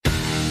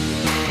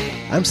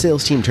I'm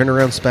sales team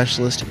turnaround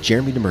specialist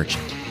Jeremy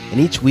DeMerchant, and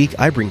each week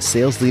I bring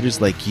sales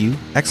leaders like you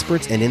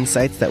experts and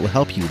insights that will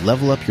help you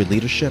level up your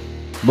leadership,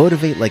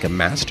 motivate like a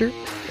master,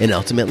 and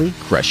ultimately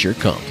crush your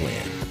comp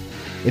plan.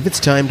 If it's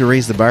time to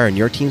raise the bar on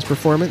your team's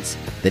performance,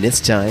 then it's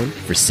time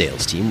for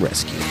Sales Team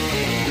Rescue.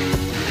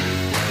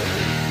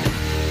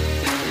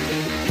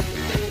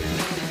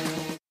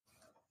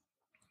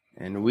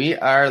 And we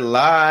are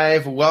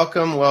live.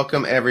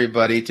 Welcome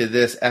everybody to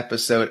this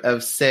episode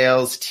of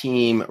Sales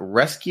Team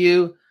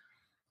Rescue.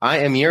 I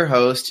am your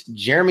host,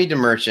 Jeremy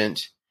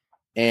DeMerchant,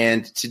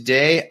 and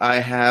today I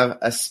have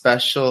a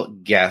special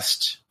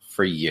guest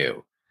for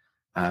you.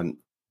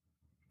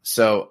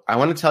 So I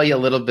want to tell you a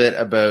little bit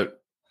about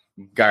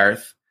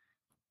Garth.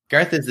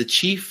 Garth is the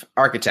chief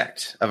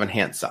architect of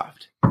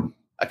EnhancedSoft,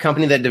 a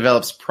company that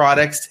develops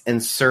products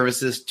and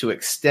services to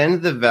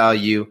extend the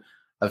value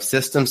of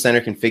System Center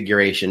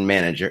Configuration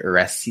Manager, or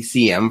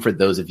SCCM, for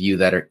those of you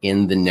that are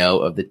in the know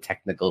of the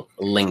technical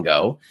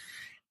lingo.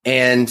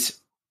 And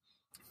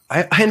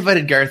I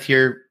invited Garth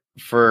here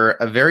for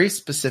a very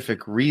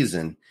specific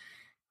reason,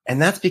 and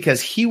that's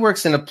because he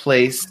works in a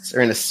place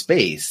or in a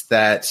space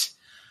that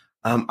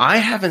I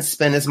haven't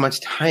spent as much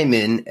time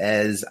in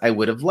as I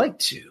would have liked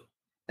to,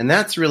 and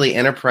that's really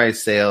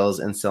enterprise sales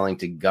and selling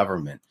to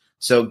government.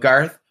 So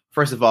Garth,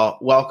 first of all,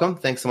 welcome.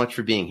 Thanks so much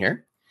for being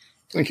here.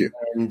 Thank you.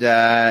 And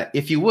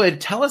if you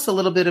would, tell us a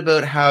little bit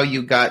about how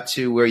you got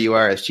to where you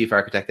are as chief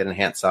architect at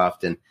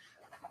EnhancedSoft and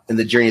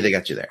the journey that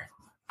got you there.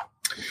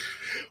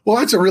 Well,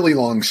 it's a really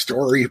long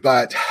story,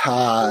 but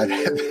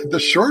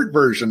the short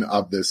version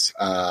of this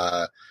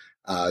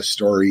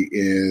story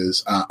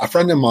is a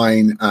friend of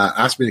mine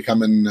asked me to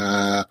come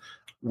and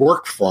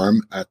work for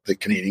him at the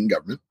Canadian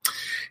government.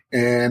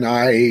 And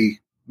I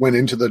went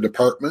into the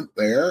department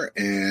there,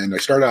 and I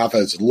started off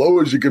as low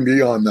as you can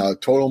be on the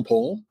totem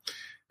pole.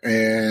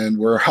 And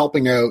we're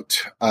helping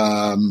out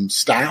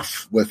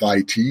staff with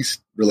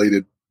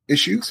IT-related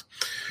issues.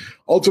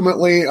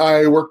 Ultimately,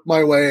 I worked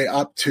my way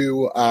up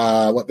to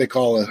what they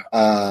call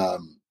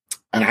an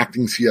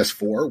acting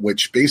CS4,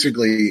 which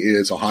basically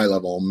is a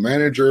high-level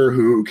manager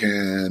who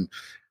can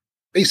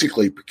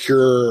basically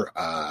procure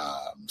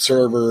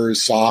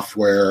servers,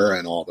 software,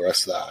 and all the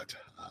rest of that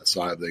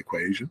side of the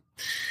equation.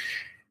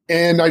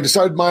 And I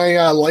decided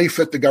my life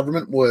at the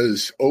government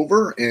was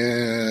over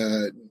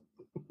and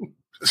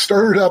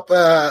started up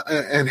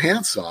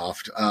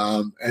EnhancedSoft,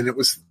 and it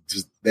was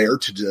just there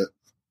to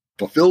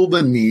fulfill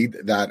the need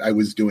that I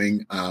was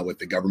doing with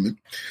the government.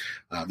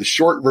 The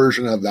short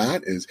version of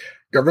that is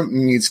government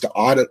needs to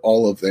audit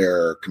all of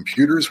their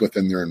computers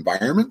within their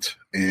environment,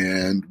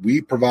 and we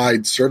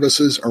provide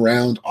services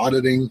around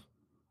auditing.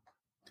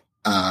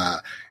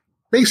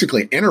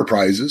 Basically,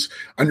 enterprises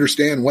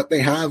understand what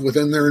they have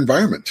within their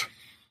environment.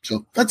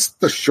 So that's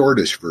the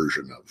shortest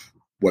version of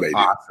what I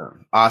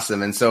do.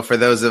 Awesome. And so for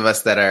those of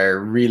us that are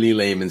really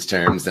layman's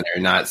terms and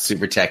are not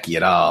super techie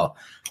at all,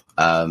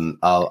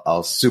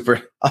 I'll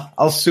super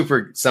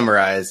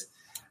summarize.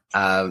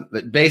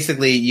 But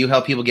basically, you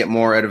help people get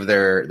more out of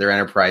their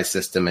enterprise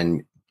system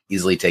and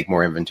easily take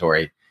more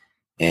inventory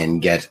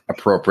and get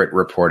appropriate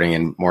reporting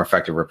and more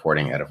effective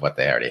reporting out of what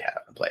they already have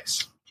in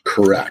place.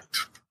 Correct.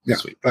 Yeah,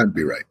 sweet. That'd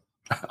be right.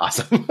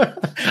 Awesome.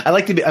 I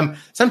like to be.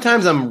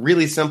 Sometimes I'm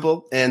really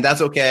simple, and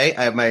that's okay.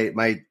 I have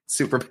my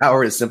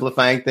superpower is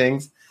simplifying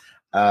things.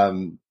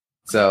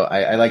 So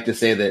I like to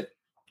say that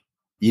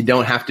you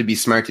don't have to be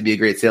smart to be a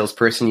great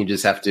salesperson. You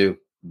just have to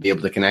be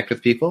able to connect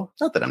with people.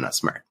 Not that I'm not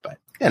smart, but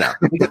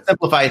we can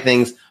simplify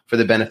things for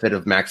the benefit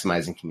of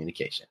maximizing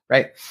communication,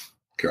 right?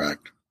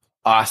 Correct.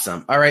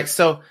 Awesome. All right.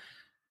 So,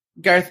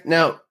 Garth,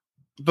 now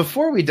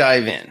before we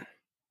dive in,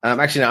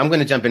 actually, no, I'm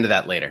going to jump into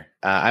that later.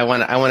 I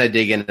want to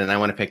dig in and I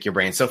want to pick your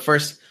brain. So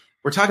first,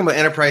 we're talking about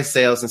enterprise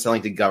sales and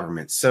selling to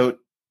government. So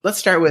let's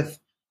start with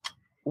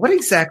what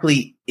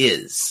exactly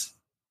is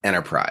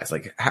enterprise?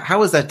 Like,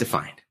 how is that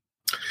defined?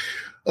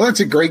 Well,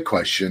 that's a great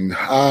question.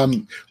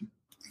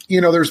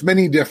 There's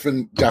many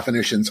different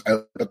definitions,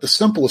 but the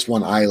simplest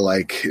one I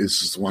like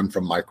is one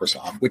from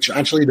Microsoft, which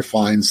actually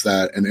defines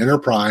that an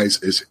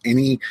enterprise is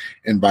any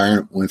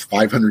environment with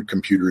 500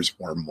 computers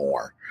or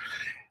more.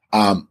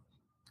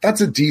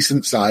 That's a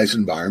decent sized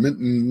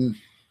environment,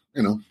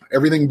 and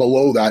everything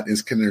below that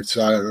is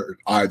considered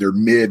either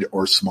mid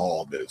or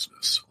small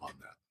business on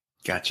that.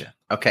 Gotcha.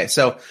 Okay,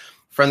 so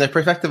from the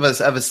perspective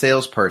of a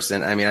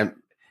salesperson, I mean,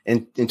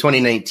 in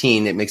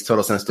 2019, it makes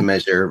total sense to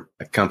measure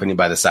a company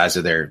by the size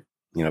of their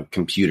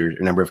computer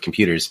or number of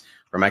computers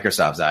for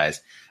Microsoft's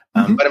eyes.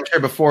 But I'm sure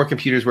before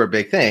computers were a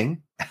big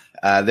thing,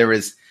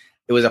 it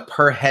was a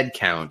per head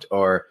count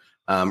or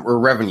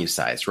revenue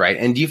size, right?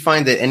 And do you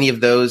find that any of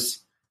those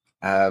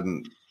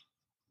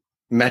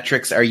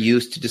metrics are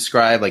used to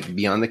describe like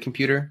beyond the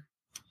computer?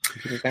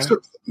 So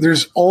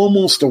there's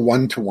almost a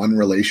one-to-one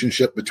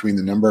relationship between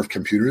the number of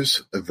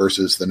computers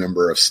versus the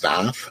number of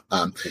staff.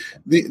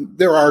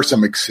 There are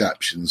some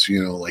exceptions,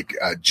 like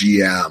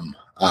GM.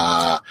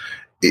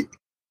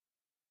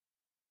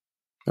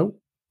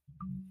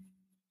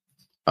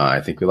 I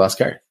think we lost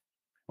Garth.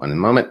 One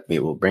moment. We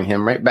will bring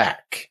him right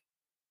back.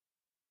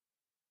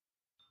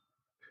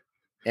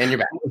 And you're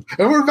back.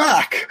 And we're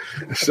back.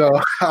 So,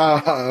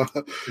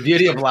 The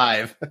beauty of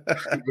live.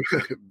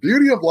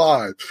 beauty of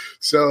live.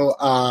 So,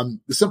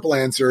 the simple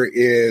answer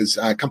is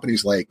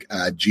companies like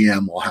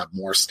GM will have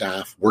more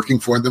staff working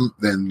for them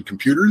than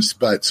computers,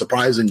 but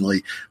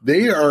surprisingly,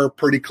 they are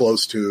pretty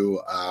close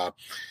to.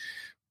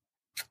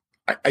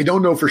 I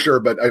don't know for sure,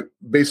 but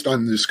based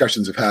on the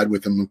discussions I've had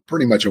with them,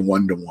 pretty much a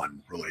 1-to-1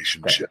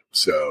 relationship.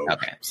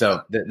 Okay.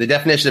 So the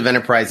definition of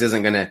enterprise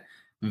isn't going to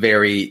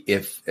vary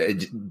if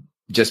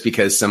just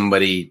because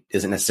somebody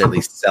isn't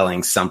necessarily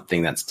selling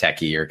something that's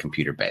techie or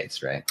computer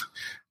based, right?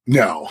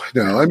 No.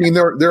 I mean,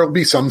 there'll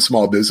be some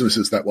small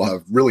businesses that will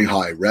have really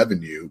high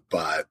revenue,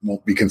 but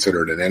won't be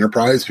considered an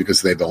enterprise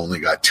because they've only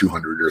got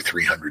 200 or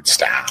 300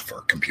 staff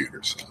or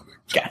computers.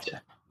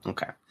 Gotcha.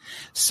 Okay.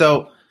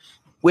 So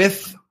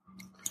with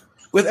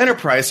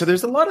enterprise, so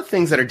there's a lot of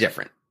things that are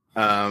different.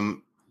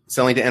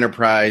 Selling to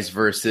enterprise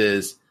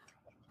versus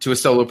to a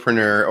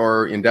solopreneur,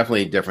 or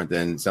definitely different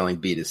than selling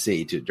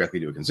B2C directly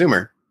to a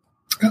consumer.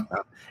 Yeah.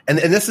 And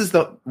this is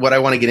what I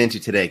want to get into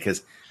today,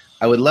 because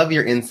I would love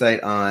your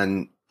insight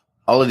on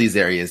all of these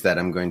areas that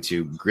I'm going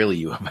to grill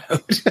you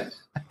about,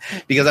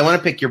 because I want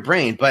to pick your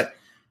brain. But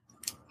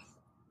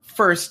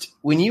first,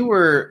 when you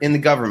were in the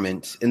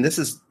government, and this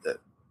is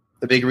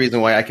the big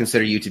reason why I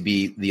consider you to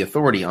be the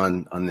authority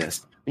on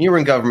this. When you were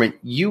in government,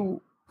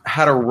 you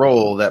had a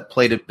role that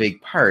played a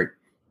big part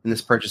in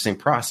this purchasing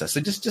process.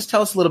 So just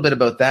tell us a little bit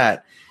about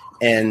that,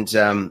 and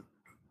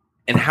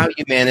how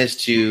you managed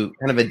to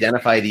kind of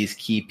identify these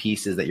key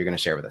pieces that you're going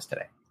to share with us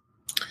today.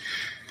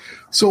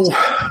 So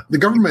the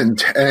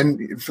government,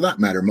 and for that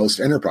matter, most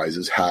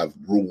enterprises have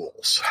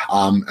rules,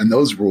 and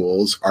those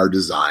rules are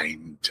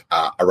designed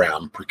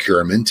around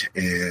procurement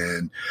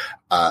and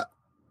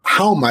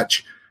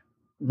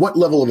what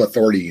level of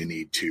authority you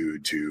need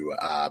to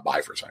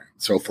buy for something.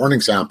 So for an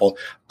example,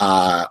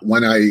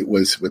 when I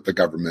was with the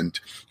government,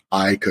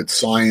 I could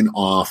sign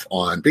off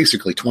on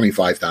basically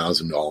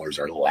 $25,000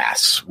 or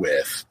less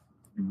with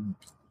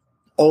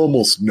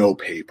almost no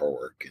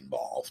paperwork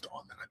involved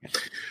on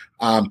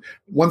that.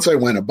 Once I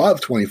went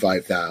above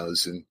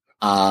 25,000,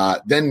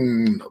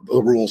 then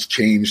the rules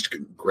changed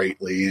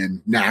greatly,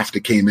 and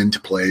NAFTA came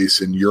into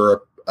place, and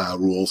Europe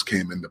rules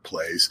came into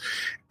place,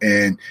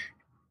 and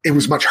it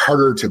was much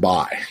harder to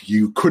buy.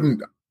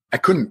 I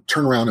couldn't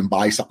turn around and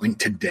buy something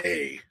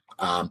today.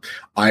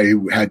 I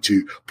had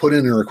to put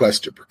in a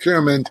request to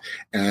procurement,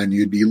 and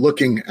you'd be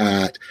looking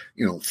at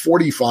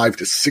 45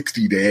 to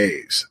 60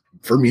 days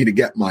for me to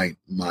get my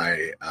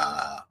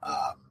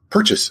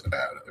purchase.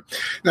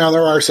 Now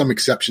there are some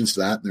exceptions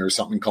to that. There's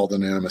something called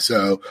an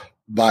NMSO,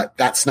 but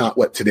that's not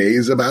what today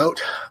is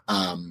about.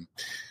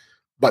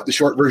 But the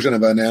short version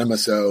of an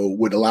NMSO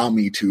would allow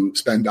me to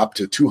spend up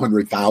to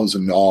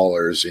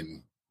 $200,000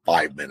 in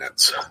 5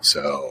 minutes.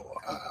 So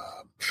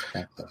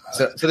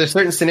there's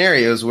certain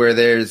scenarios where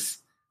there's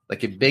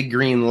like a big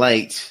green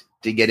light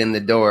to get in the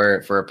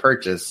door for a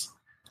purchase,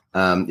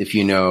 if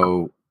you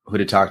know who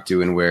to talk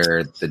to and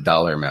where the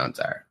dollar amounts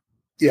are.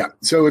 Yeah.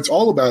 So it's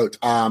all about,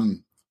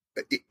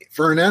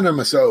 for an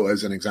NMSO,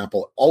 as an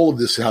example, all of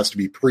this has to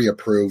be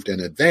pre-approved in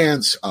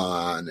advance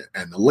and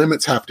the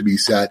limits have to be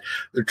set.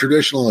 The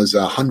traditional is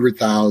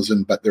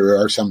 100,000, but there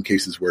are some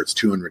cases where it's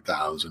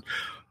 200,000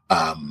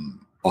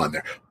 on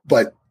there.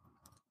 But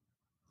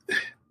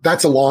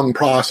that's a long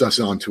process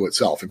onto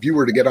itself. If you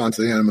were to get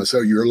onto the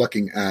NMSO, you're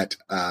looking at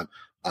a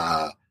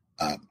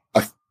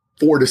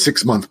 4 to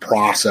 6 month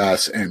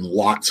process and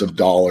lots of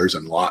dollars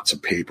and lots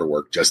of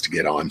paperwork just to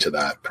get onto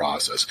that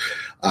process.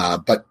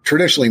 But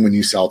traditionally, when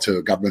you sell to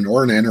a government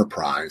or an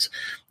enterprise,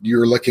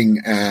 you're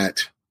looking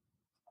at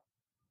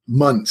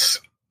months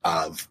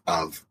of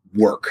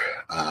work,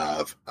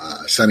 of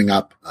setting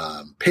up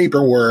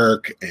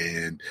paperwork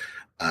and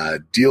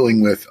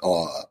dealing with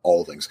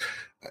all things.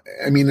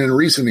 I mean, in a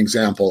recent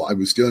example, I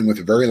was dealing with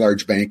a very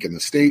large bank in the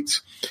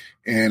States,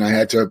 and I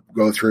had to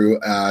go through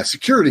a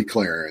security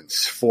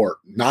clearance for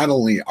not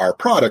only our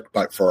product,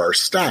 but for our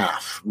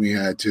staff. We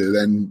had to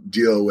then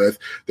deal with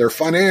their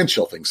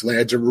financial things. So they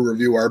had to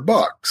review our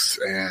books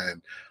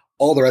and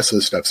all the rest of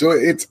the stuff. So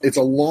it's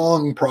a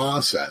long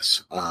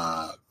process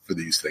for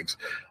these things.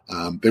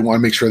 They want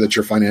to make sure that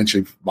you're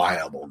financially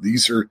viable.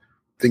 These are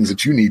things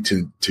that you need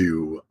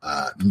to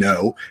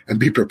know and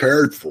be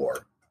prepared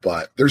for.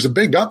 But there's a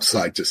big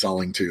upside to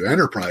selling to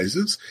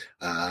enterprises.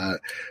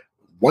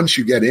 Once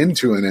you get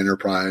into an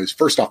enterprise,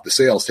 first off, the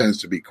sales tends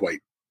to be quite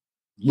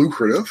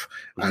lucrative.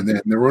 And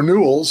then the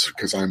renewals,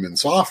 because I'm in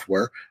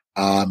software,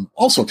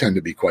 also tend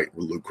to be quite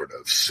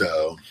lucrative.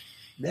 So,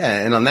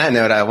 yeah. And on that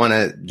note, I want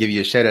to give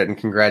you a shout out and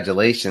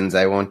congratulations.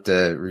 I won't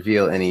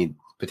reveal any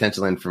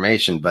potential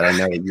information, but I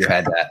know that you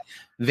had that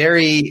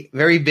very,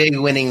 very big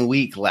winning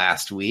week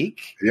last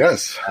week.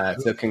 Yes.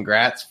 So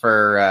congrats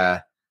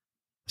for,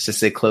 let's just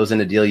say, closing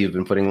a deal you've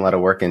been putting a lot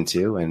of work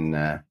into.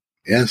 And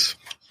yes.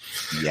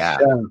 Yeah.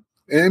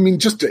 And I mean,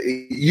 just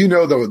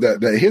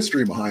the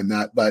history behind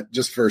that, but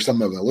just for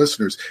some of the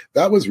listeners,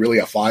 that was really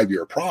a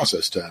 5-year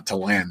process to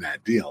land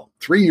that deal.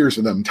 3 years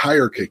of them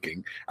tire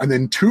kicking, and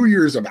then 2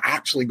 years of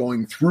actually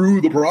going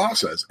through the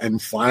process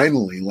and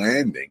finally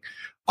landing.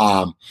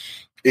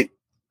 It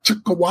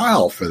took a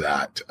while for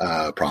that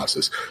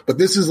process, but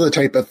this is the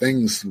type of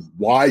things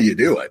why you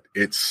do it.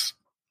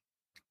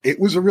 It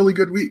was a really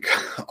good week.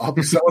 I'll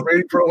be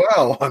celebrating for a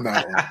while on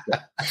that one.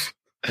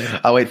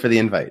 I'll wait for the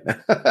invite.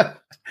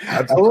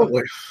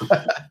 Absolutely.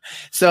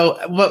 So,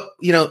 well,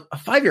 a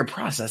 5-year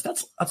process,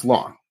 that's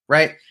long,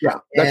 right? Yeah.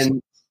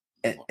 And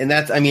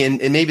that's, I mean,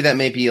 and maybe that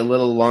may be a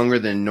little longer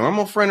than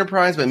normal for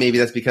enterprise, but maybe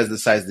that's because of the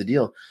size of the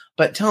deal.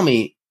 But tell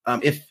me,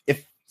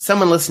 if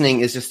someone listening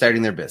is just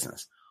starting their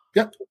business,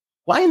 yep,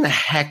 why in the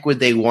heck would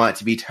they want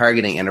to be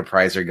targeting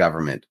enterprise or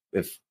government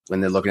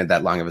when they're looking at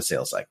that long of a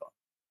sales cycle?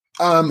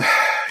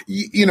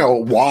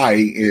 Why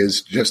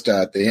is just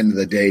at the end of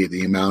the day,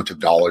 the amount of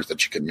dollars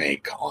that you can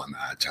make on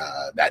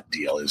that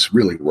deal is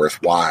really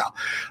worthwhile.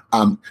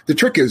 The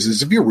trick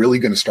is if you're really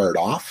going to start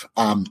off,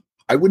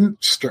 I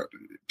wouldn't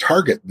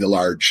target the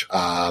large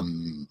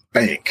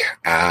bank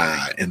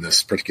in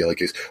this particular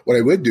case. What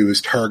I would do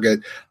is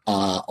target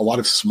a lot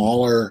of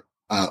smaller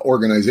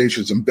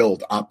organizations and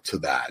build up to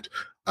that.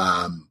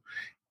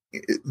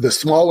 The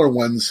smaller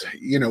ones,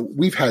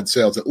 we've had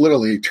sales that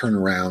literally turn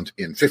around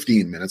in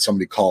 15 minutes.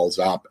 Somebody calls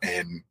up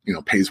and,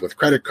 pays with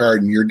credit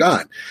card and you're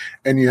done.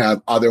 And you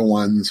have other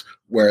ones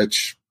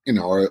which,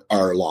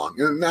 are long.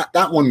 And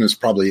that one is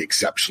probably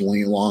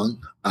exceptionally long.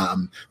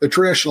 The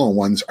traditional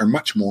ones are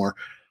much more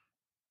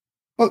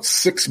about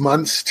 6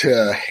 months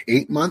to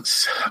 8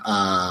 months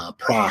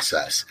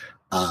process.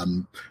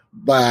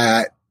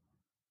 But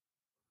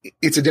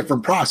it's a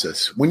different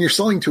process. When you're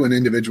selling to an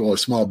individual or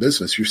small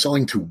business, you're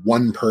selling to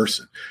one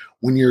person.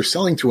 When you're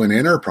selling to an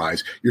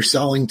enterprise, you're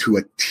selling to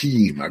a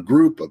team, a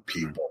group of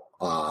people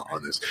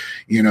on this.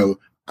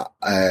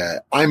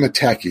 I'm a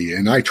techie,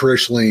 and I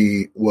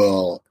traditionally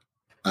will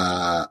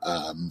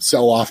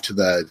sell off to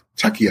the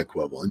techie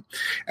equivalent,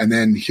 and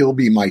then he'll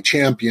be my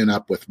champion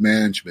up with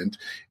management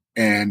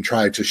and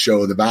try to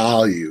show the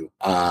value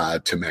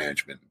to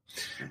management.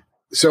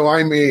 So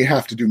I may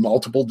have to do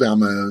multiple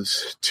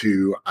demos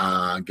to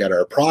get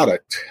our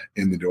product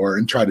in the door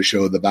and try to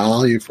show the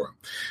value for them.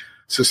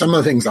 So some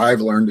of the things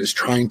I've learned is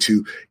trying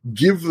to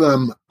give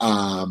them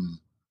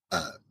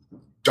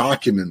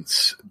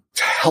documents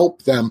to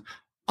help them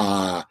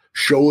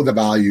show the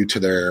value to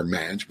their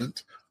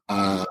management.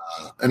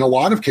 In a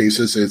lot of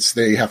cases,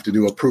 they have to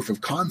do a proof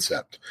of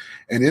concept.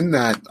 And in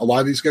that, a lot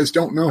of these guys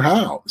don't know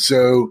how.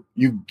 So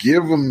you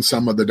give them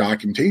some of the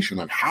documentation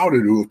on how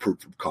to do a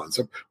proof of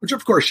concept, which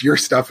of course your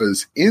stuff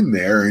is in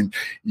there and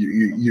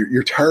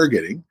you're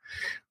targeting.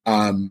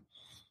 And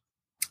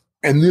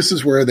this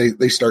is where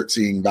they start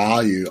seeing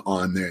value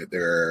on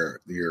their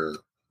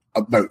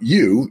about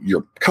you,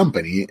 your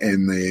company,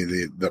 and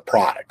the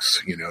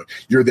products.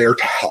 You're there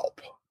to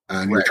help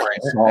and you're trying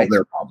to solve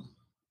their problem.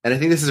 And I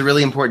think this is a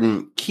really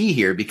important key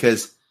here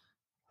because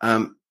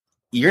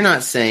you're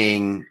not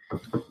saying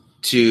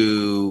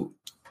to,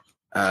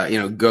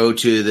 go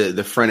to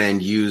the front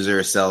end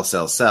user,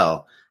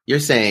 sell. You're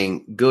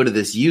saying go to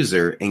this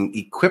user and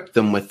equip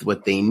them with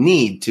what they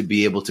need to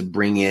be able to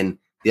bring in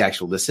the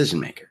actual decision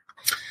maker.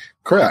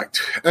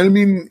 Correct. And I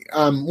mean,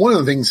 one of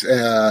the things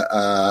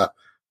that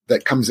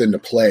comes into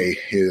play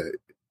here,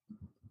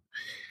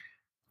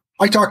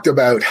 I talked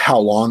about how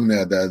long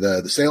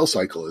the sales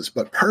cycle is,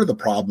 but part of the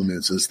problem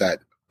is that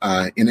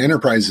in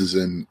enterprises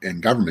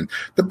and government,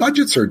 the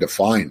budgets are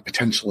defined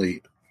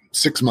potentially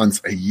 6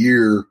 months, a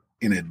year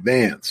in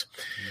advance.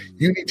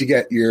 You need to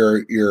get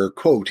your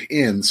quote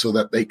in so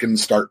that they can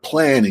start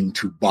planning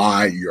to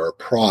buy your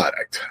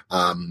product.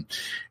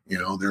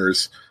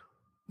 There's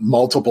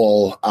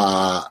multiple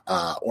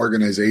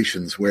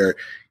organizations where,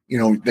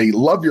 they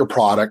love your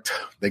product,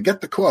 they get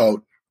the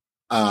quote,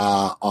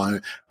 on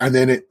it, and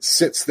then it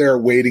sits there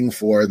waiting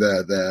for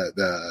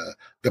the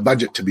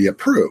budget to be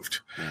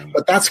approved.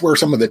 But that's where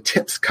some of the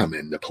tips come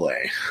into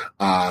play.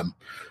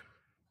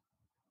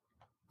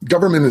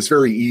 Government is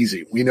very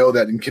easy. We know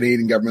that in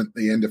Canadian government,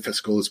 the end of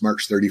fiscal is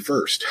March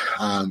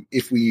 31st.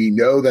 If we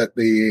know that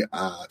the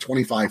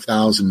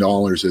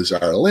 $25,000 is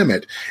our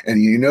limit,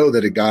 and you know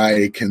that a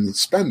guy can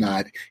spend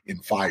that in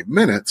 5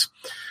 minutes,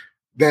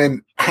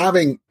 then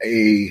having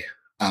a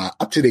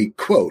up-to-date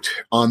quote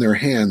on their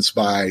hands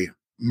by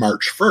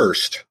March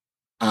 1st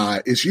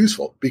is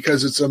useful,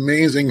 because it's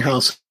amazing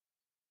how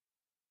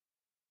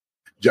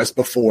just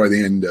before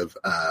the end of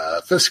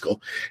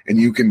fiscal, and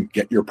you can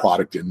get your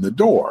product in the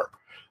door.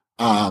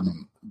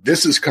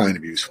 This is kind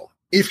of useful.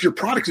 If your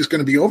product is going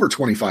to be over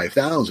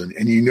 25,000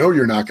 and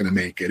you're not going to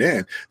make it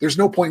in, there's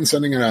no point in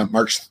sending it on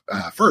March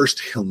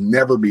 1st. He'll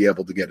never be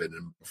able to get it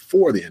in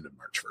before the end of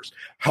March 1st.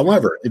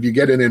 However, if you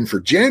get it in for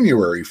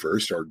January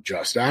 1st or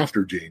just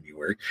after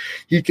January,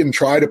 he can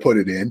try to put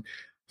it in.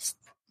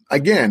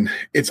 Again,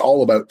 it's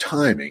all about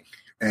timing.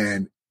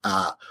 And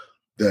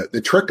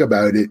the trick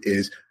about it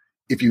is,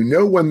 if you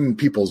know when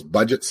people's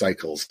budget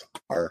cycles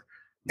are,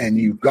 and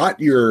you've got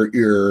your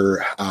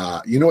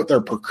you know what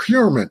their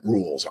procurement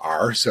rules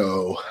are.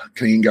 So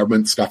Canadian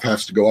government stuff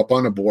has to go up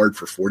on a board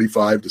for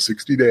 45 to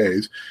 60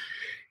 days.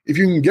 If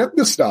you can get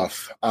the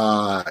stuff,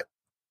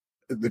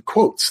 the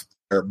quotes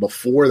are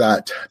before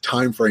that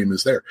time frame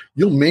is there,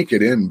 you'll make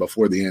it in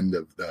before the end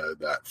of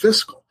that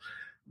fiscal.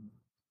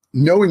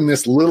 Knowing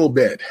this little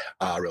bit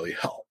really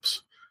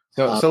helps.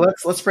 So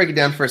let's break it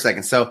down for a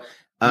second. So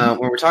when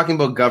we're talking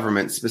about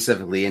government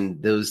specifically,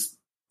 and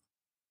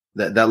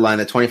that line,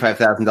 the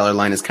 $25,000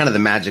 line, is kind of the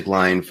magic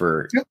line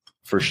for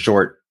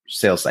short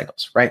sales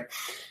cycles, right?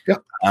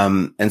 Yep.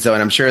 And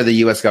I'm sure the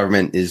U.S.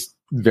 government is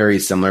very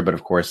similar, but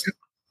of course,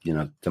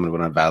 someone would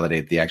want to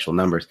validate the actual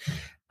numbers.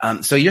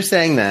 So you're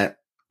saying that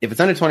if it's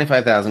under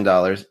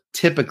 $25,000,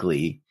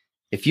 typically,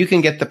 if you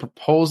can get the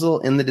proposal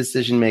in the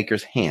decision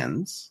maker's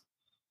hands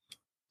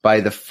by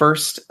the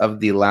first of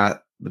the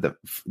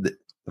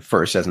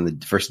first, as in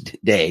the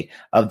first day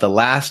of the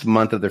last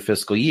month of their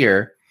fiscal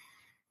year,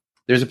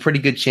 there's a pretty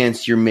good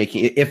chance you're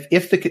making,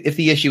 if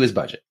the issue is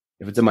budget,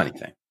 if it's a money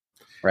thing,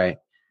 right?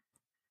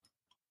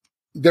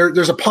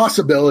 There's a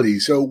possibility.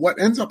 So what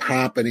ends up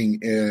happening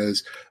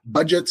is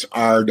budgets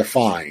are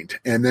defined,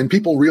 and then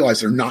people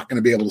realize they're not going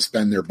to be able to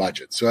spend their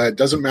budget. So it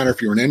doesn't matter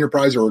if you're an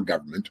enterprise or a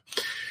government.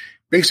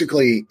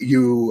 Basically,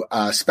 you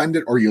spend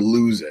it or you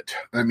lose it.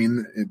 I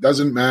mean, it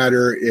doesn't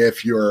matter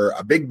if you're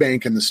a big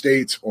bank in the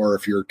States or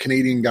if you're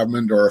Canadian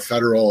government or a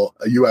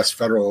U.S.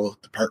 federal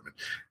department.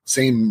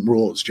 Same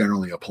rules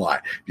generally apply.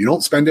 If you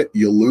don't spend it,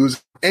 you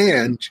lose.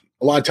 And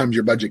a lot of times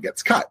your budget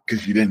gets cut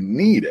because you didn't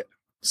need it.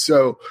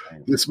 So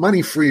this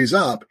money frees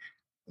up.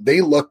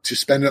 They look to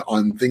spend it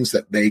on things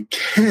that they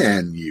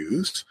can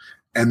use.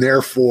 And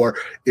therefore,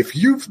 if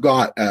you've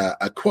got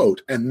a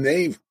quote and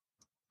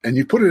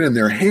you put it in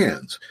their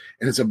hands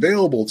and it's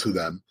available to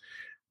them,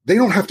 they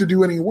don't have to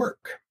do any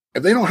work.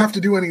 If they don't have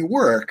to do any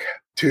work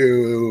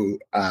to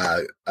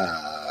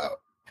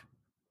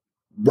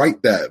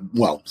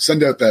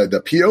send out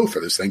the PO for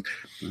this thing,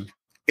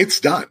 it's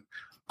done.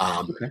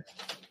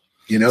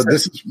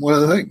 This is one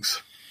of the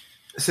things.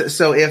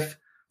 So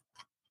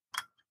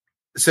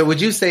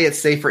would you say it's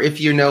safer if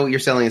you're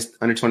selling it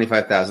under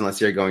 25,000, let's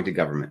say you're going to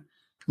government,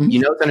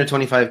 it's under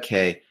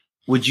 25K,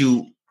 would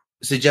you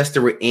suggest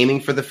that we're aiming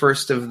for the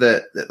first of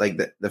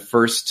the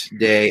first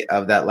day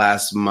of that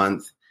last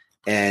month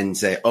and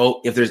say,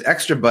 if there's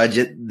extra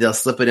budget, they'll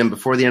slip it in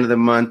before the end of the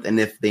month. And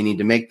if they need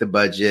to make the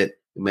budget,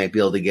 we might be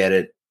able to get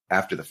it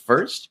after the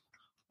first?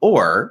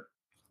 Or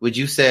would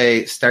you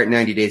say start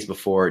 90 days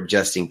before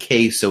just in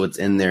case, so it's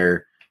in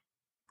their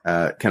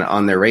kind of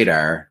on their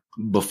radar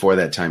before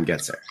that time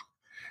gets there?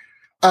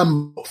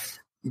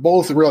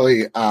 Both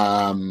really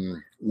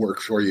work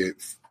for you.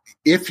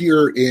 If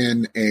you're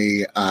in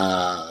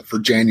for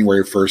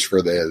January 1st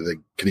for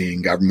the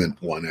Canadian government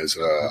one as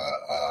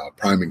a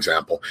prime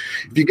example,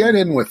 if you get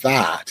in with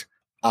that,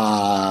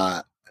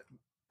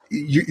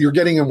 you're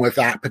getting in with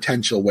that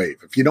potential wave.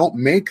 If you don't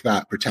make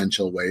that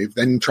potential wave,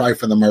 then try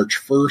for the March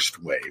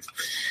 1st wave.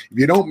 If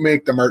you don't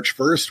make the March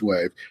 1st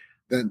wave,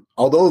 then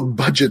although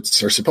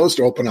budgets are supposed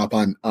to open up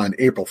on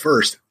April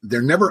 1st,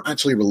 they're never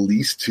actually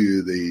released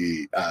to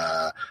the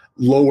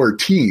lower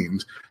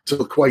teams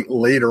till quite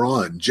later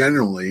on,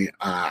 generally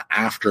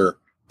after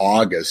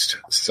August,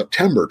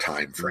 September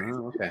timeframe.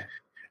 Oh, okay.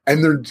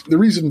 And the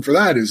reason for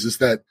that is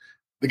that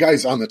the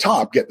guys on the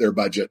top get their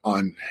budget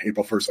on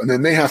April 1st, and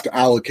then they have to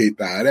allocate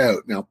that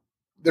out. Now,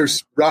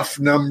 there's rough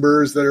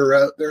numbers that are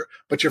out there,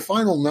 but your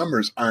final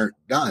numbers aren't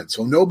done.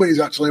 So nobody's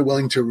actually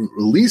willing to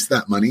release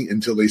that money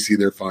until they see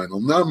their final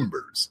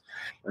numbers.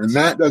 And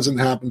that doesn't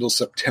happen until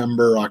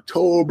September,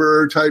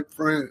 October time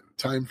frame.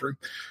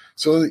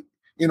 So,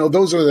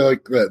 those are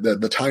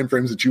the time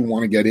frames that you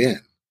want to get in.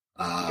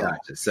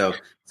 Gotcha. So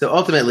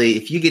ultimately,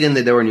 if you get in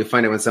the door and you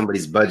find out when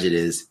somebody's budget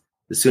is,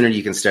 the sooner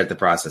you can start the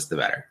process, the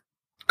better.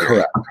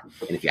 Correct.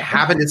 And if you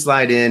happen to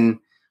slide in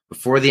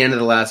before the end of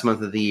the last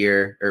month of the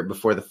year or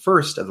before the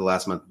first of the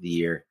last month of the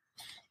year,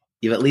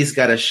 you've at least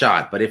got a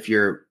shot. But if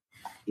you're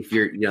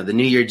the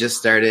new year just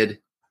started,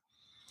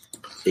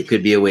 it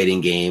could be a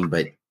waiting game,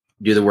 but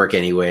do the work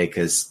anyway,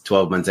 because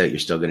 12 months out, you're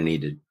still going to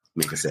need to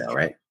make a sale,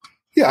 right?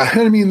 Yeah.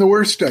 I mean, the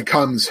worst that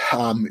comes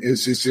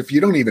is if you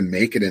don't even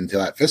make it into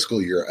that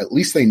fiscal year, at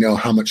least they know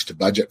how much to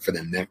budget for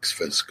the next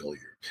fiscal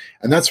year.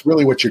 And that's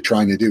really what you're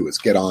trying to do, is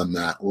get on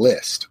that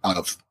list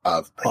of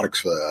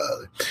products.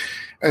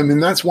 I mean,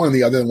 that's one of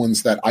the other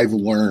ones that I've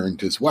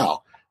learned as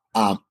well.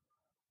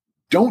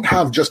 Don't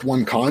have just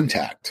one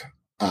contact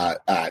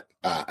at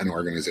an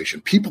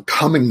organization. People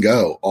come and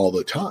go all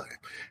the time.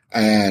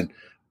 And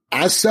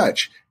as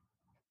such,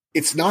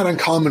 it's not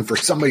uncommon for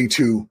somebody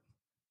to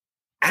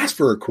ask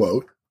for a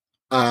quote,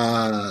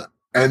 and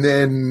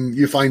then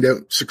you find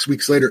out 6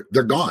 weeks later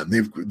they're gone.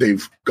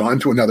 They've gone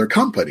to another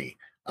company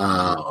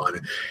on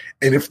it.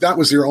 And if that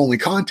was their only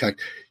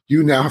contact,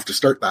 you now have to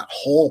start that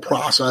whole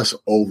process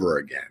over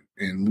again.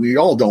 And we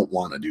all don't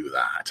want to do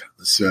that.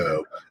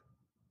 So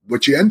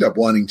what you end up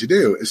wanting to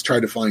do is try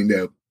to find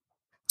out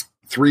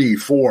 3,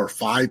 4,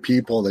 5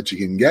 people that you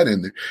can get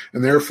in there.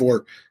 And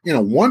therefore,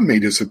 one may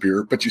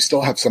disappear, but you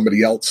still have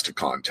somebody else to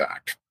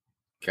contact.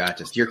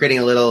 Gotcha. So you're creating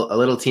a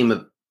little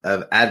team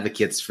of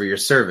advocates for your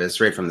service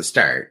right from the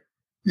start.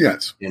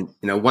 Yes. And,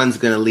 one's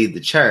going to lead the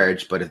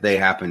charge, but if they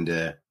happen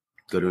to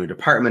go to a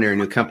department or a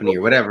new company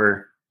or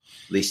whatever,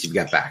 at least you've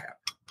got backup.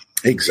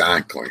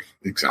 Exactly.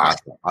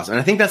 Awesome. And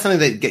I think that's something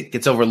that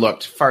gets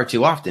overlooked far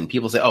too often.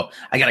 People say, "Oh,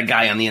 I got a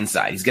guy on the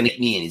inside. He's going to get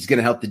me in. He's going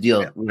to help the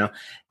deal."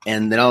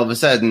 And then all of a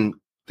sudden,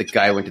 the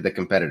guy went to the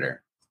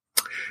competitor,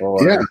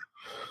 or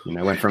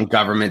went from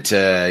government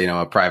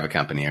to a private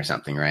company or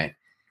something, right?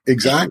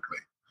 Exactly.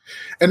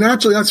 And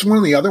actually, that's one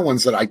of the other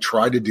ones that I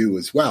try to do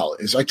as well.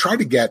 Is I try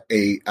to get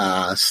a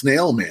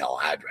snail mail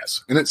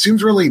address, and it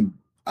seems really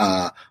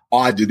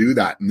odd to do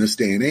that in this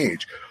day and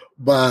age,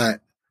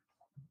 but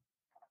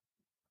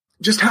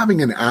just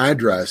having an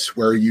address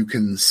where you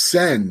can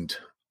send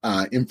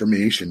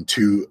information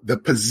to the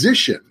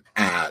position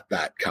at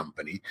that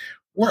company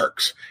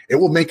works. It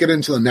will make it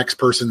into the next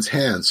person's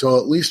hands. So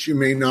at least you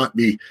may not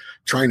be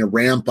trying to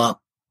ramp up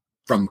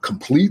from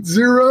complete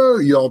zero.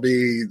 You'll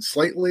be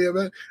slightly of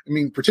it. I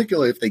mean,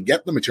 particularly if they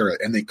get the material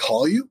and they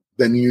call you,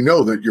 then you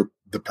know that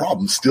the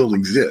problem still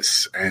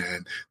exists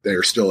and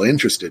they're still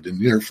interested,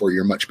 and therefore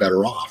you're much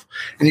better off.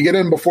 And you get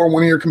in before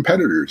one of your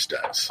competitors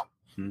does.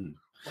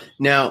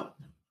 Now,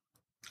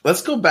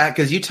 let's go back,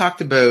 because you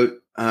talked about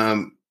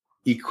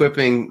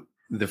equipping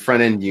the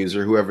front end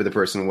user, whoever the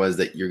person was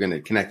that you're going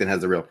to connect and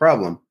has the real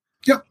problem.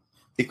 Yep.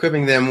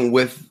 Equipping them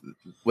with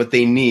what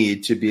they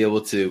need to be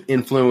able to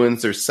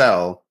influence or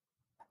sell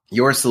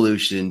your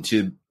solution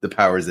to the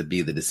powers that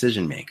be, the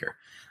decision maker.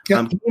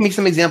 Yep. Can you make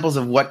some examples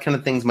of what kind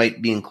of things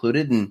might be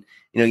included? And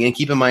and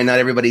keep in mind, not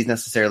everybody's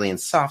necessarily in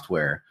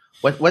software.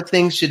 What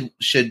things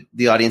should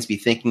the audience be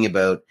thinking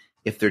about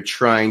if they're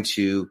trying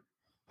to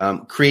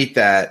create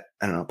that,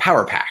 I don't know,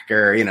 power pack,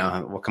 or,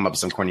 we'll come up with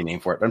some corny name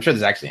for it, but I'm sure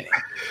there's actually a name.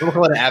 We'll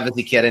call it an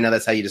advocacy kit. I know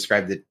that's how you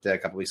described it a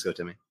couple weeks ago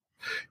to me.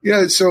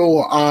 Yeah.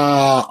 So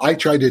I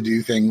try to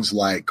do things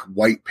like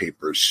white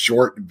papers,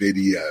 short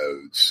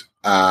videos.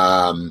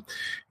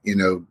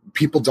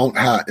 People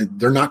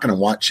they're not going to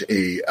watch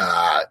a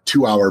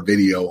 2-hour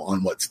video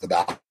on what's the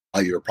value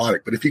of your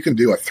product. But if you can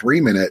do a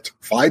 3-minute,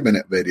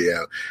 5-minute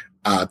video,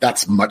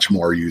 that's much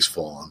more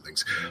useful on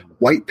things.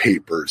 White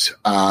papers,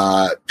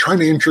 trying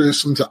to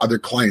introduce them to other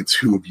clients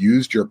who have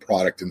used your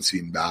product and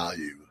seen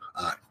value.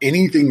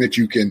 Anything that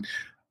you can,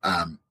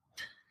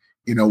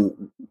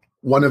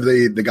 one of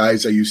the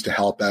guys I used to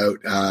help out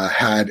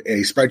had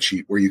a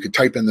spreadsheet where you could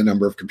type in the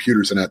number of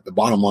computers, and at the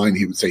bottom line,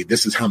 he would say,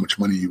 this is how much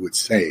money you would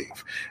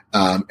save.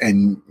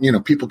 And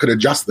people could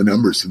adjust the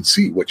numbers and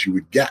see what you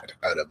would get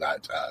out of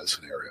that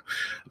scenario.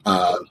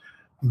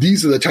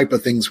 These are the type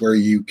of things where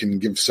you can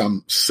give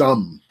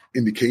some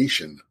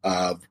indication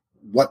of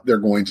what they're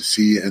going to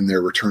see in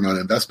their return on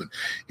investment.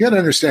 You got to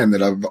understand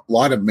that a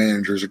lot of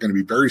managers are going to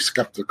be very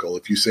skeptical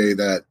if you say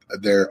that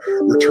their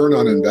return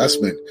on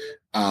investment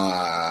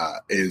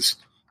is,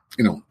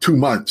 2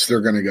 months.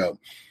 They're going to go,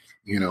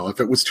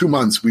 if it was 2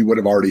 months, we would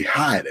have already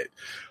had it.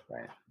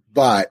 Right.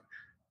 But,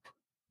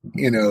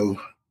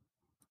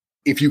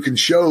 if you can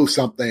show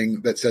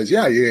something that says,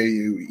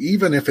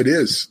 even if it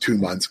is 2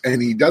 months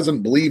and he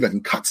doesn't believe it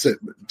and cuts it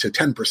to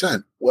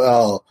 10%,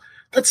 well,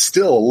 that's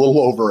still a little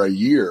over a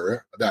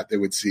year that they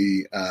would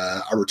see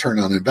a return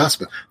on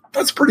investment.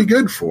 That's pretty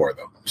good for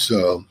them.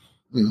 So,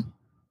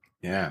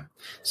 yeah.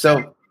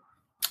 So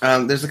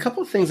there's a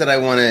couple of things that I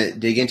want to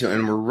dig into,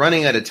 and we're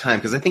running out of time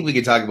because I think we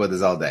could talk about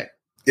this all day.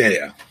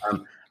 Yeah.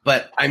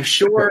 But I'm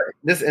sure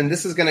this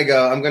is going to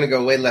go, I'm going to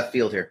go way left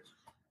field here.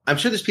 I'm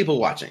sure there's people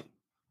watching.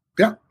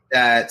 Yeah.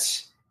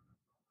 That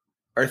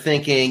are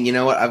thinking, you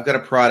know what, I've got a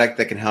product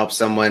that can help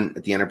someone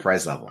at the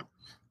enterprise level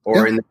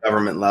or in the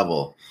government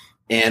level,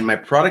 and my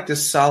product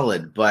is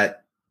solid,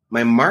 but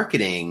my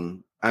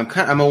marketing,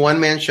 I'm a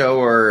one-man show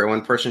or a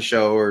one-person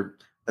show or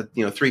a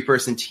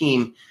 3-person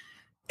team,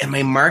 and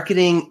my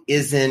marketing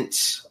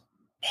isn't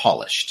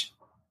polished.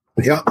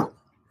 Yeah.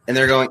 And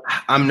they're going,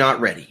 I'm not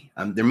ready.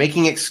 They're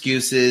making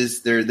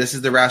excuses. This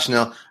is the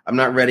rationale. I'm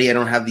not ready. I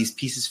don't have these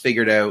pieces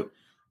figured out.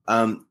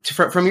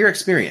 From your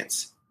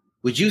experience,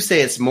 would you say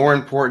it's more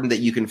important that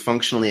you can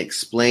functionally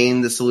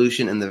explain the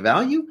solution and the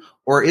value,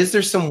 or is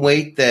there some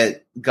weight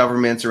that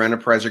governments or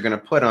enterprise are going to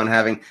put on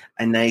having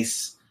a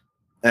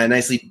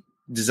nicely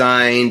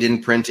designed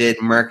and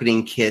printed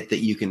marketing kit that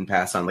you can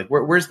pass on? Like,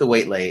 where's the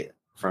weight lay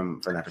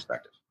from that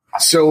perspective?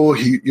 So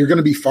you're going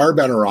to be far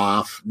better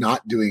off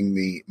not doing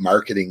the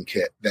marketing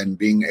kit than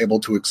being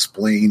able to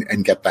explain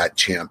and get that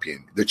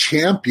champion. The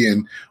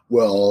champion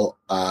will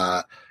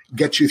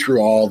get you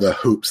through all the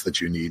hoops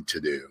that you need to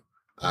do.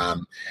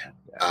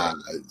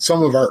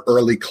 Some of our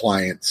early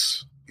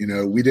clients,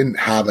 we didn't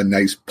have a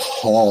nice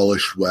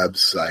polished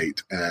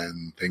website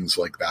and things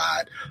like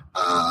that.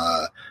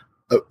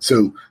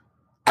 So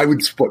I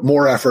would put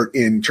more effort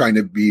in trying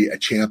to be a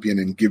champion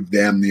and give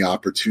them the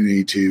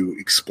opportunity to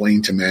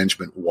explain to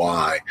management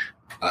why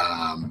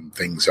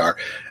things are,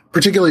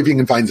 particularly if you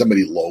can find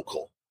somebody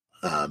local,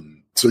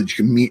 so that you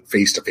can meet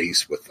face to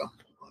face with them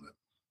on it.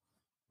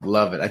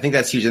 Love it. I think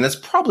that's huge. And that's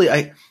probably,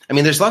 I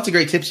mean, there's lots of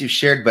great tips you've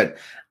shared, but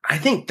I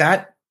think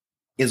that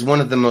is one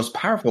of the most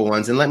powerful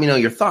ones. And let me know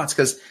your thoughts.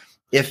 Because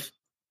if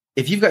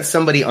you've got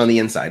somebody on the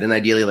inside, and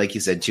ideally, like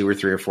you said, 2 or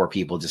 3 or 4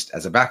 people just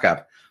as a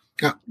backup,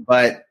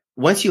 but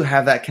once you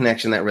have that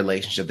connection, that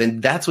relationship,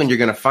 then that's when you're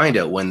going to find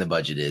out when the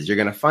budget is. You're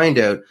going to find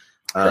out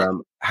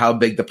how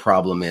big the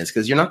problem is,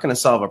 because you're not going to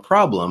solve a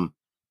problem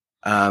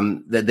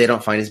that they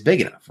don't find is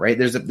big enough, right?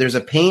 There's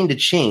a pain to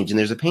change and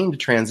there's a pain to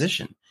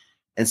transition.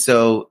 And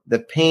so the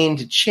pain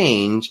to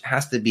change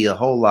has to be a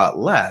whole lot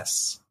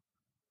less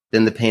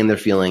than the pain they're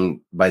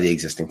feeling by the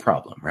existing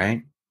problem,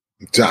 right?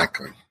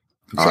 Exactly.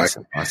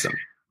 Awesome.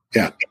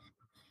 Yeah.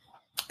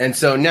 And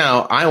so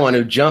now I want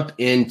to jump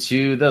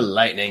into the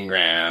lightning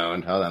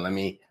round. Hold on, let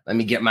me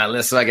get my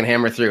list so I can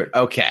hammer through it.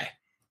 Okay.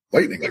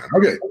 Lightning round.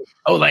 Okay.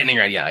 Oh, lightning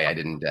round. Yeah, I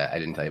didn't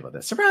tell you about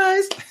this.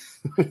 Surprise.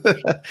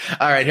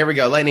 All right, here we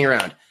go. Lightning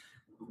round.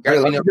 Hey,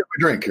 let me get my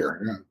drink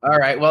here. Yeah. All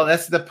right. Well,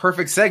 that's the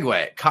perfect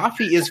segue.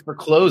 Coffee is for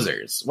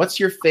closers. What's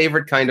your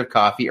favorite kind of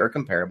coffee or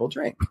comparable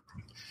drink?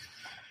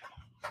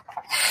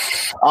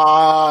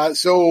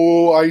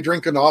 So I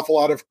drink an awful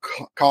lot of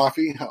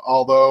coffee,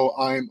 although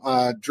I'm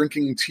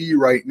drinking tea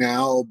right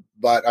now,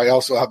 but I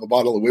also have a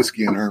bottle of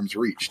whiskey in arm's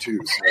reach too.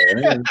 So,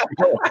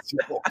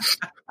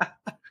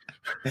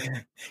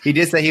 he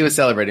did say he was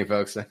celebrating,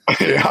 folks.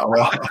 Yeah,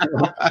 well.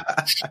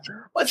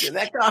 What's in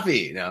that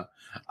coffee? No.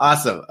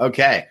 Awesome.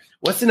 Okay.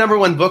 What's the number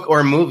one book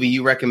or movie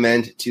you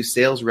recommend to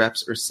sales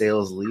reps or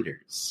sales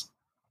leaders?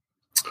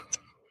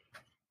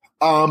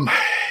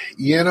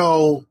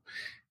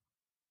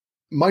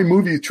 My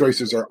movie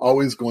choices are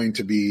always going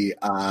to be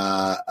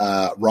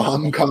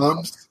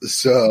rom-coms.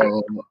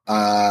 So,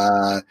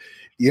 I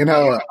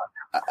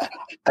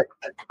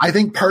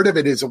think part of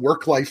it is a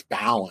work-life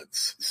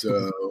balance.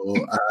 So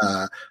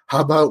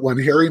how about When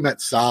Harry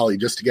Met Sally,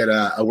 just to get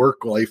a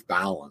work-life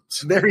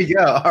balance? There you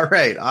go. All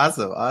right.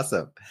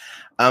 Awesome.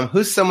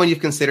 Who's someone you've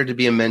considered to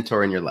be a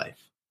mentor in your life?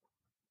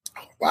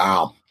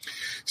 Wow.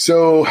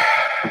 So,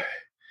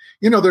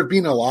 there have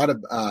been a lot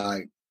of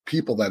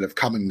people that have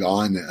come and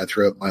gone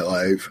throughout my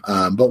life.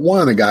 But one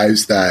of the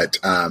guys that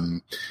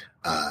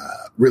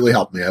really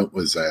helped me out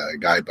was a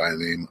guy by the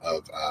name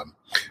of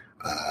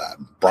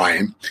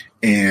Brian.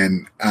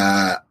 And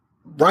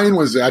Brian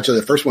was actually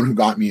the first one who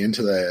got me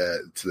into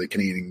the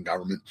Canadian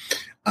government.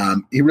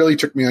 He really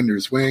took me under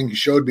his wing. He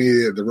showed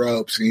me the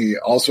ropes. He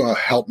also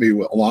helped me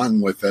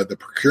along with the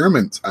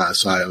procurement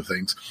side of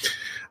things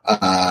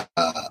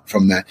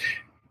from that.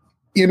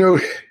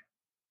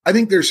 I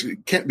think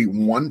can't be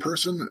one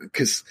person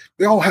because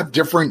they all have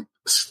different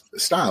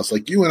styles.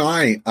 Like you and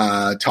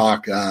I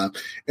talk, and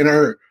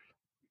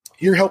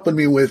you're helping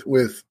me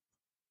with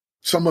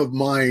some of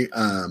my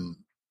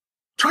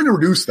trying to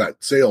reduce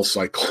that sales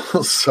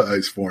cycle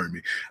size for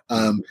me,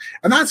 and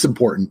that's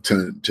important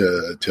to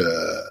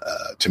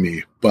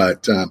me.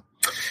 But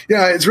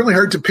yeah, it's really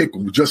hard to pick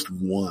just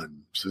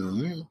one. So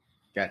yeah.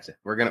 Gotcha.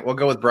 We'll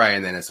go with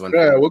Brian then as one.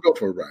 Yeah, we'll go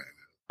for Brian.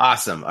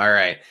 Awesome. All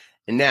right,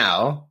 and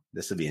now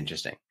this will be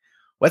interesting.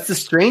 What's the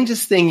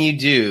strangest thing you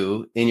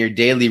do in your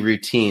daily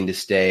routine to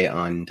stay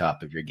on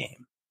top of your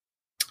game?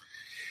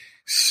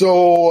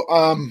 So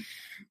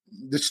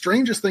the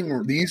strangest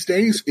thing these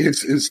days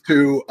is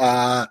to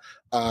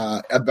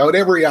about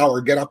every hour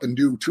get up and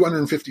do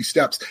 250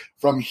 steps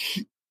from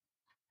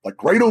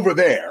like right over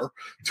there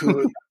to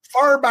the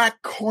far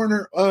back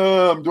corner.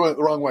 I'm doing it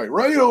the wrong way.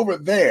 Right over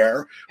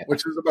there,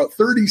 which is about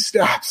 30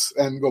 steps,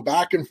 and go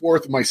back and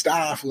forth with my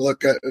staff.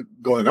 Look at it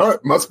going, oh,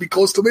 it must be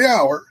close to the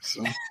hour.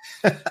 So.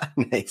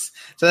 Nice.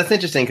 So that's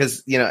interesting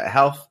because,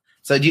 health.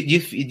 So do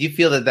you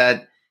feel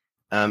that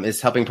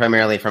is helping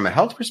primarily from a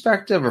health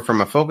perspective or from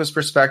a focus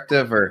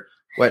perspective, or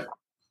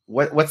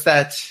what's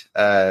that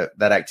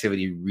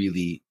activity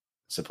really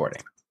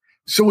supporting?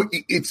 So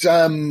it's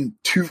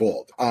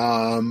twofold.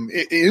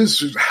 It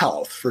is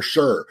health for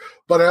sure,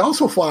 but I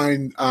also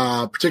find,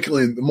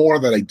 particularly the more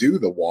that I do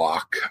the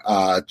walk,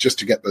 just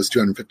to get those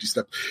 250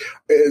 steps,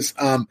 is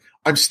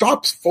I've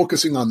stopped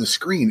focusing on the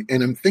screen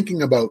and I'm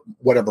thinking about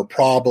whatever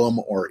problem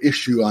or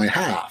issue I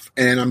have,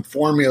 and I'm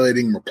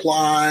formulating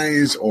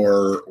replies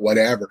or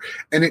whatever,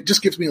 and it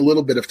just gives me a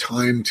little bit of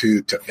time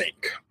to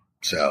think.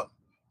 So.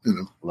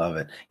 Love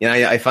it.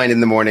 I find in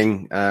the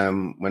morning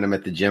when I'm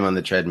at the gym on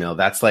the treadmill,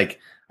 that's like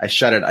I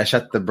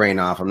shut the brain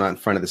off. I'm not in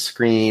front of the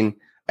screen.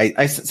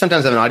 I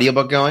sometimes have an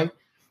audiobook going,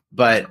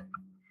 but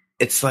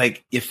it's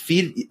like I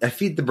feed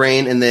the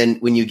brain, and then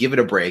when you give it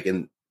a break,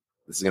 and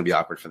this is going to be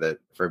awkward for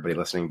everybody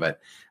listening, but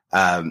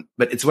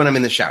it's when I'm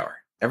in the shower.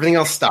 Everything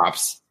else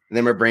stops, and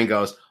then my brain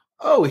goes,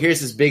 "Oh,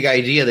 here's this big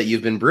idea that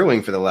you've been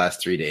brewing for the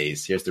last 3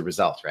 days. Here's the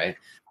result." Right?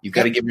 You've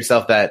got to give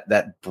yourself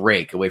that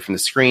break away from the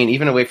screen,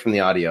 even away from the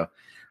audio.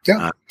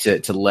 Yeah.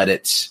 To let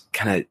it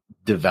kind of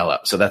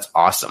develop. So that's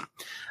awesome.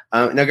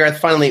 Now, Garth,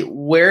 finally,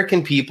 where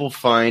can people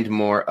find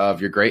more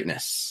of your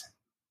greatness?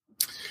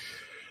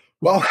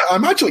 Well,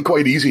 I'm actually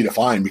quite easy to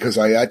find because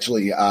I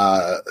actually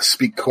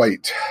speak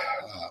quite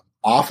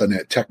often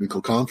at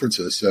technical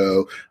conferences.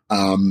 So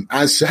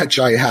as such,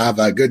 I have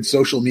a good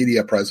social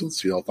media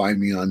presence. You'll find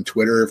me on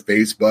Twitter,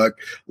 Facebook,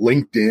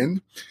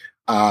 LinkedIn.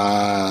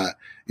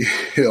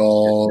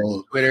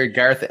 Twitter,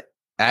 Garth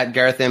at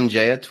Garth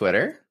MJ at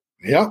Twitter.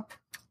 Yep.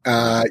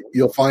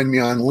 You'll find me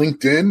on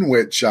LinkedIn,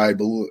 which I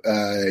believe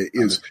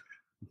is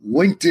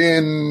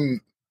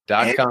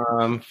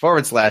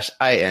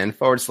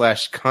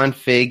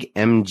LinkedIn.com/IN/config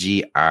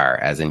MGR,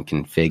 as in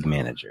config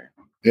manager.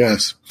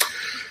 Yes.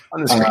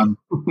 On the screen.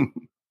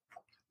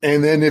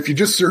 And then if you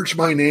just search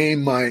my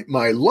name,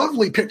 my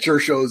lovely picture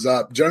shows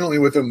up generally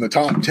within the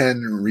top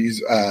 10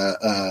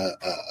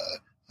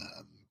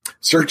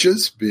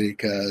 searches,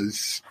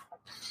 because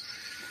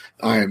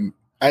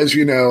as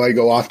you know, I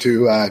go off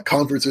to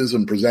conferences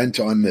and present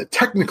on the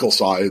technical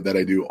side that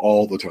I do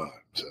all the time.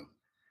 So,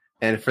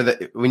 and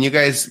when you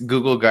guys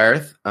Google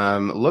Garth,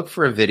 look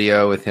for a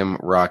video with him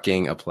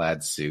rocking a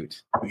plaid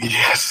suit.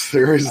 Yes,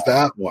 there is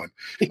that one.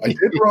 I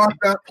did rock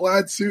that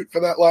plaid suit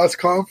for that last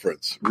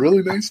conference,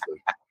 really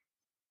nicely.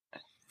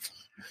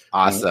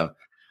 Awesome.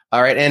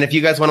 All right, and if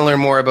you guys want to learn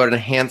more about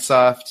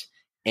EnhancedSoft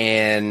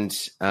and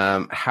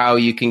how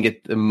you can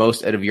get the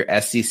most out of your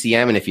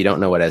SCCM, and if you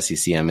don't know what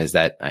SCCM is,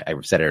 that I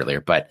said it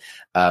earlier, but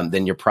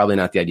then you're probably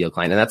not the ideal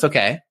client, and that's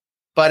okay.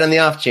 But on the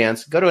off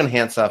chance, go to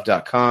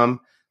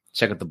EnhancedSoft.com,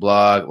 check out the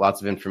blog,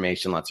 lots of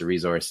information, lots of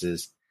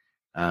resources.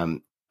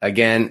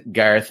 Again,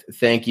 Garth,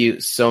 thank you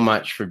so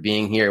much for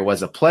being here. It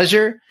was a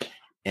pleasure,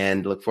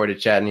 and look forward to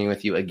chatting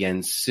with you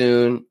again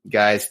soon.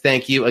 Guys,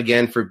 thank you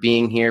again for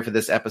being here for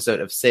this episode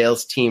of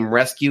Sales Team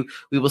Rescue.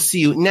 We will see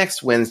you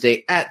next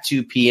Wednesday at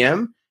 2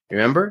 p.m.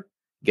 Remember,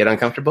 get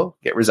uncomfortable,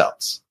 get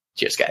results.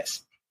 Cheers,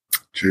 guys.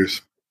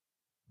 Cheers.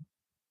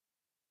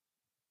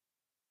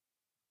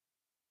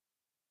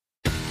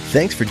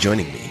 Thanks for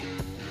joining me.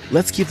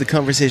 Let's keep the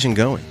conversation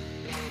going.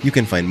 You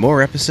can find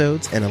more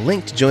episodes and a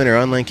link to join our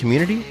online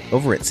community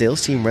over at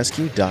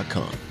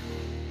salesteamrescue.com.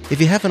 If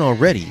you haven't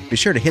already, be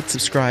sure to hit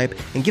subscribe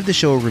and give the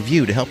show a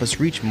review to help us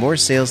reach more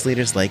sales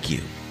leaders like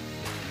you.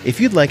 If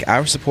you'd like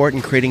our support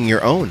in creating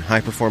your own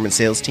high-performance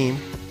sales team,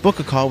 book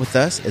a call with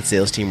us at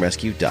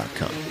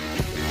salesteamrescue.com.